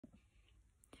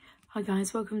Hi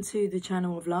guys, welcome to the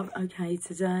channel of love. Okay,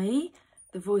 today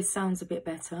the voice sounds a bit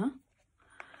better.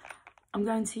 I'm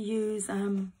going to use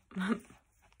my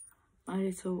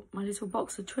little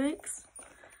box of tricks.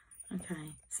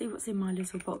 Okay, see what's in my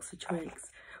little box of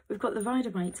tricks. We've got the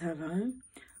Rider-Waite Tarot.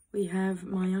 We have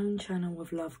my own channel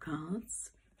of love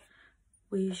cards.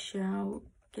 We shall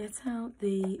get out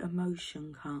the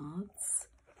emotion cards.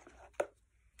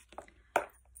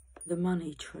 The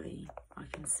money tree, I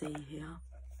can see here.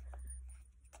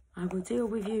 I will deal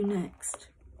with you next.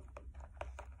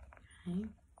 Okay.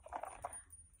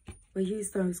 We'll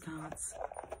use those cards.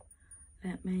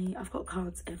 I've got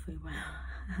cards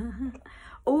everywhere.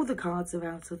 All the cards are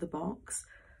out of the box.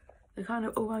 They're kind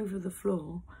of all over the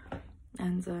floor.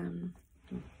 And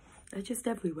they're just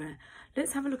everywhere.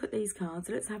 Let's have a look at these cards.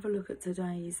 Let's have a look at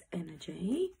today's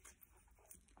energy.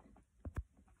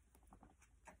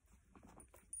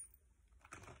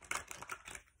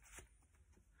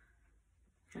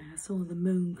 Okay, I saw the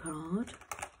Moon card.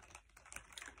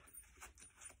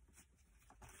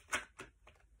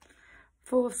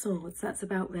 Four of Swords, that's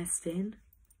about resting.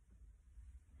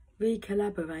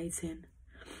 Recollaborating.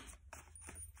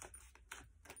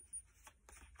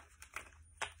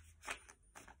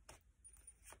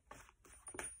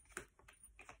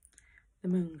 The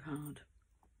Moon card.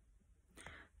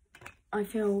 I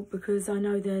feel, because I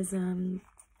know there's,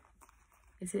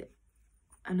 is it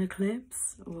an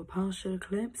eclipse or a partial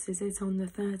eclipse? Is it on the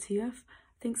 30th?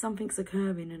 I think something's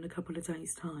occurring in a couple of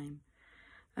days' time.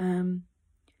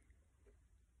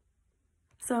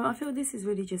 So I feel this is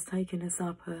really just taking us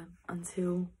up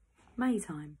until May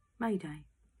time, May Day.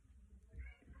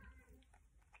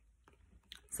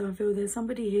 So I feel there's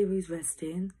somebody here who's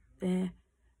resting. They're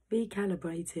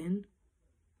recalibrating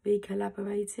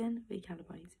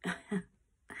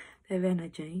their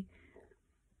energy.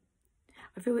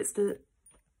 I feel it's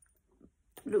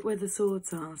look where the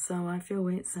swords are. So I feel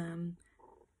it's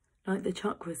like the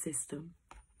chakra system.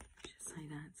 Just say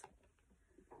that.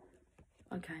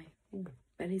 Okay. Ooh.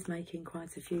 Belly's making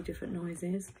quite a few different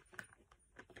noises.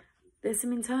 There's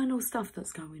some internal stuff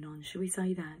that's going on, should we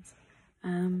say that?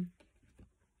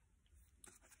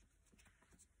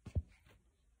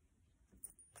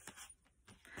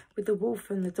 With the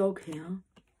wolf and the dog here,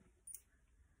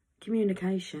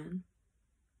 communication,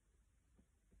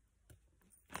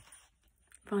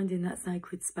 finding that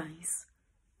sacred space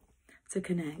to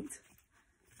connect.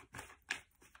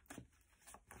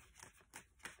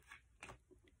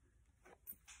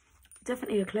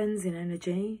 Definitely a cleansing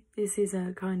energy. This is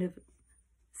a kind of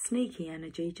sneaky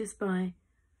energy just by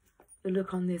the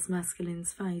look on this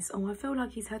masculine's face. Oh, I feel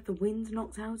like he's had the wind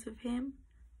knocked out of him.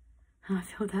 I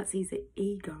feel that's his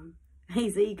ego.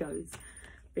 His ego's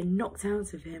been knocked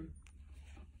out of him.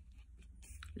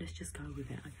 Let's just go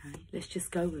with it, okay? Let's just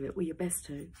go with it. We're your best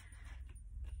to.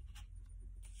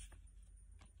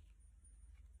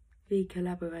 Be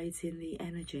collaborating the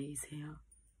energies here.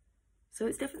 So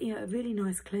it's definitely a really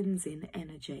nice cleansing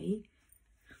energy.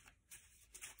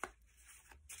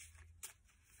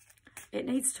 It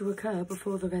needs to occur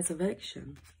before the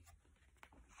resurrection.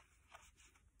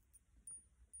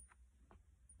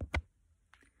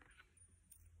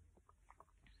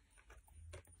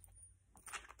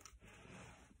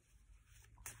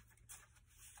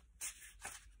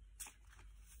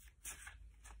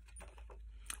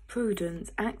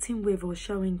 Prudent, acting with or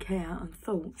showing care and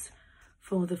thought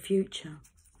for the future.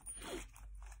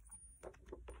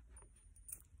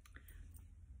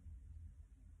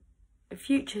 A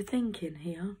future thinking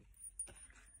here.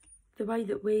 The way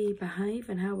that we behave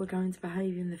and how we're going to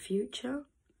behave in the future.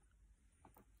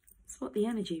 That's what the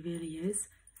energy really is.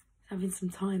 Having some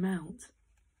time out.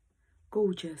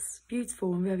 Gorgeous,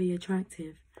 beautiful and very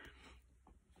attractive.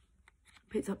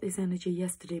 Picked up this energy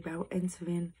yesterday about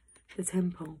entering the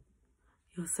temple,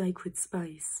 your sacred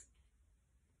space.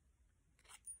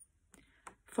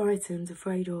 Frightened,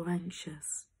 afraid or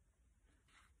anxious.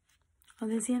 Oh,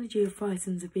 there's the energy of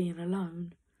frightened of being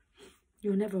alone.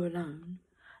 You're never alone.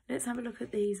 Let's have a look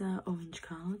at these orange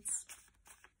cards.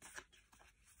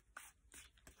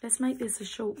 Let's make this a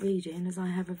short reading as I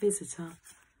have a visitor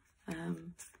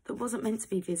that wasn't meant to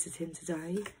be visiting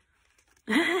today.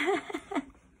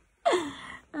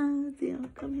 Oh dear,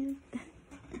 come here.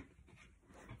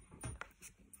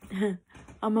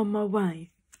 I'm on my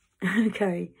way.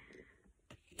 Okay.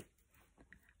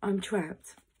 I'm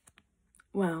trapped.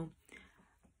 Well,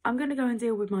 I'm going to go and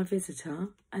deal with my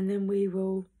visitor and then we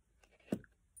will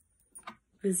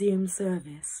resume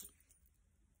service.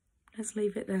 Let's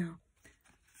leave it there.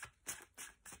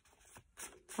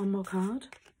 One more card.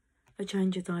 A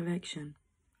change of direction.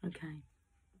 Okay.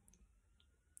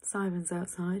 Sirens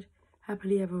outside.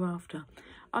 happily ever after.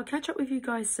 I'll catch up with you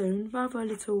guys soon. Rather a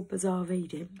little bizarre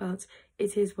reading, but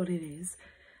it is what it is.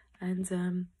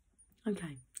 And,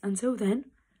 okay, until then,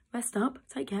 rest up,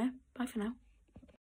 take care, bye for now.